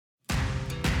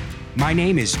My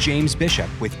name is James Bishop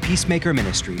with Peacemaker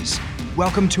Ministries.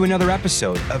 Welcome to another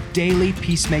episode of Daily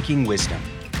Peacemaking Wisdom.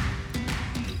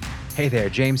 Hey there,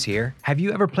 James here. Have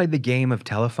you ever played the game of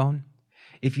telephone?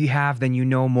 If you have, then you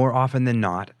know more often than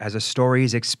not, as a story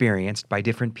is experienced by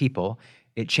different people,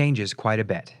 it changes quite a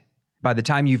bit. By the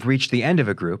time you've reached the end of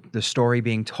a group, the story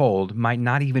being told might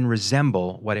not even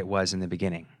resemble what it was in the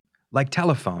beginning. Like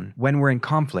telephone, when we're in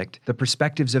conflict, the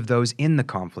perspectives of those in the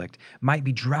conflict might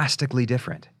be drastically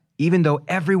different. Even though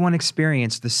everyone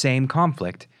experienced the same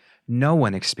conflict, no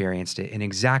one experienced it in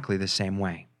exactly the same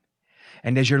way.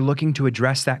 And as you're looking to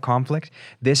address that conflict,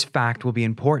 this fact will be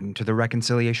important to the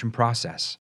reconciliation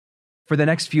process. For the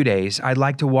next few days, I'd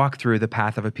like to walk through the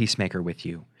path of a peacemaker with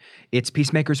you. It's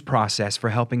Peacemaker's process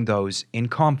for helping those in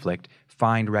conflict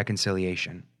find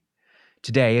reconciliation.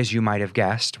 Today, as you might have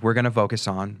guessed, we're going to focus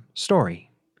on story.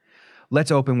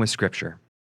 Let's open with Scripture.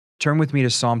 Turn with me to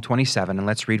Psalm 27 and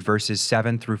let's read verses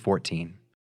 7 through 14.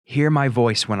 Hear my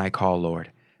voice when I call,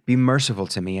 Lord. Be merciful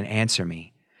to me and answer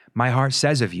me. My heart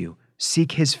says of you,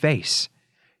 seek his face.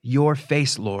 Your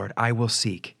face, Lord, I will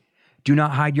seek. Do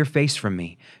not hide your face from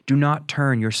me. Do not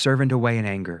turn your servant away in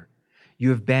anger.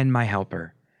 You have been my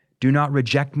helper. Do not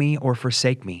reject me or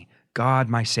forsake me, God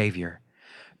my Savior.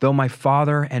 Though my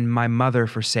father and my mother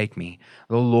forsake me,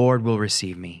 the Lord will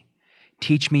receive me.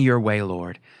 Teach me your way,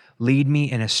 Lord. Lead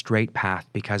me in a straight path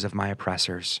because of my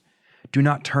oppressors. Do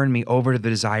not turn me over to the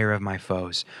desire of my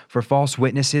foes, for false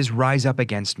witnesses rise up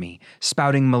against me,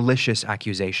 spouting malicious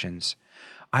accusations.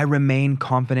 I remain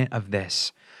confident of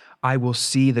this. I will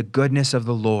see the goodness of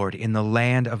the Lord in the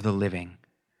land of the living.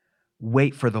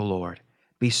 Wait for the Lord.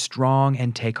 Be strong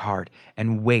and take heart,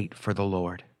 and wait for the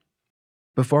Lord.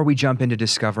 Before we jump into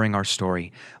discovering our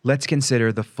story, let's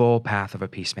consider the full path of a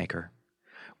peacemaker.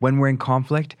 When we're in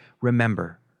conflict,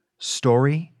 remember,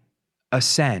 story,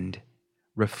 ascend,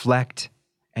 reflect,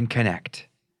 and connect.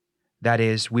 That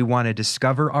is, we want to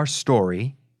discover our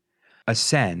story,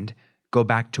 ascend, go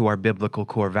back to our biblical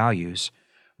core values,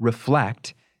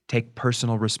 reflect, take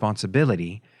personal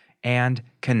responsibility, and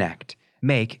connect,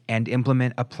 make and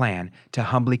implement a plan to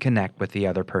humbly connect with the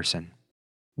other person.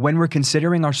 When we're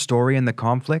considering our story in the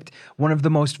conflict, one of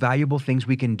the most valuable things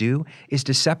we can do is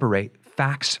to separate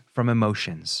facts from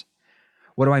emotions.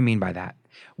 What do I mean by that?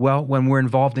 Well, when we're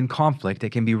involved in conflict,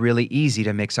 it can be really easy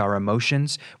to mix our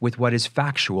emotions with what is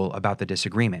factual about the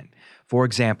disagreement. For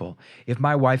example, if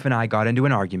my wife and I got into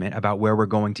an argument about where we're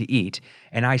going to eat,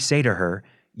 and I say to her,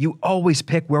 "You always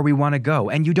pick where we want to go,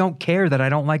 and you don't care that I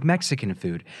don't like Mexican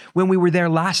food. When we were there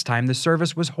last time, the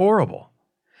service was horrible."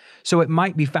 So it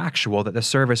might be factual that the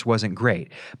service wasn't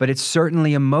great, but it's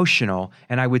certainly emotional,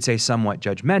 and I would say somewhat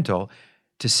judgmental,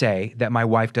 to say that my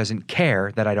wife doesn't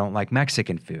care that I don't like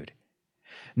Mexican food.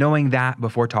 Knowing that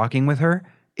before talking with her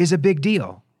is a big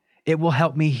deal. It will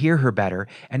help me hear her better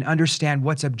and understand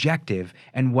what's objective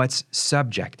and what's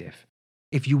subjective.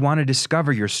 If you want to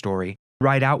discover your story,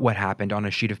 write out what happened on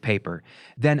a sheet of paper,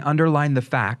 then underline the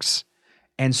facts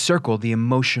and circle the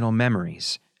emotional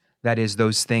memories. That is,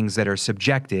 those things that are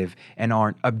subjective and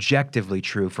aren't objectively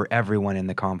true for everyone in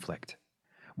the conflict.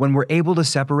 When we're able to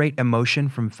separate emotion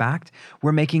from fact,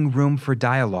 we're making room for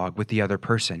dialogue with the other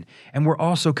person, and we're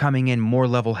also coming in more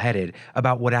level-headed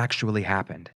about what actually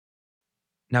happened.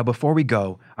 Now, before we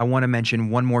go, I want to mention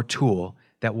one more tool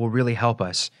that will really help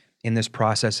us in this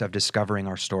process of discovering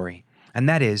our story, and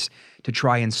that is to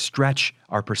try and stretch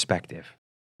our perspective.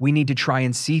 We need to try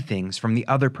and see things from the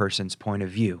other person's point of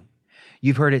view.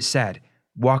 You've heard it said,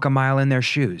 walk a mile in their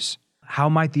shoes. How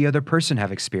might the other person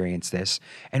have experienced this,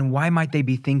 and why might they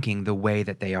be thinking the way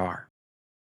that they are?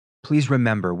 Please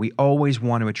remember, we always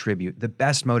want to attribute the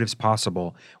best motives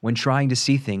possible when trying to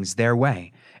see things their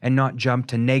way and not jump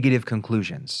to negative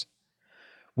conclusions.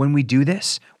 When we do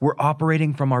this, we're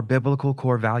operating from our biblical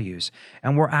core values,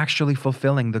 and we're actually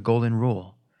fulfilling the golden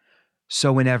rule.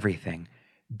 So in everything,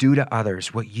 do to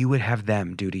others what you would have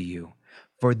them do to you,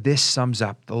 for this sums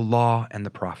up the law and the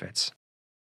prophets.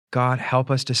 God, help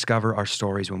us discover our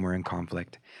stories when we're in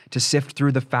conflict, to sift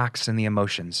through the facts and the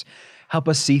emotions. Help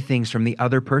us see things from the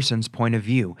other person's point of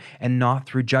view and not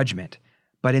through judgment,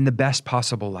 but in the best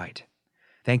possible light.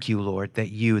 Thank you, Lord,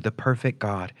 that you, the perfect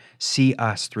God, see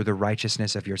us through the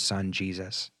righteousness of your Son,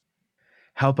 Jesus.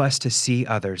 Help us to see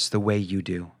others the way you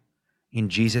do. In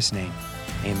Jesus' name,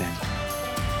 amen.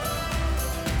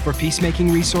 For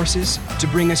peacemaking resources, to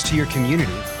bring us to your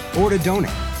community, or to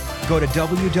donate, go to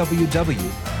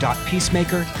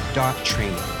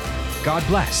www.peacemaker.training. God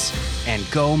bless, and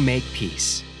go make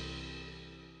peace.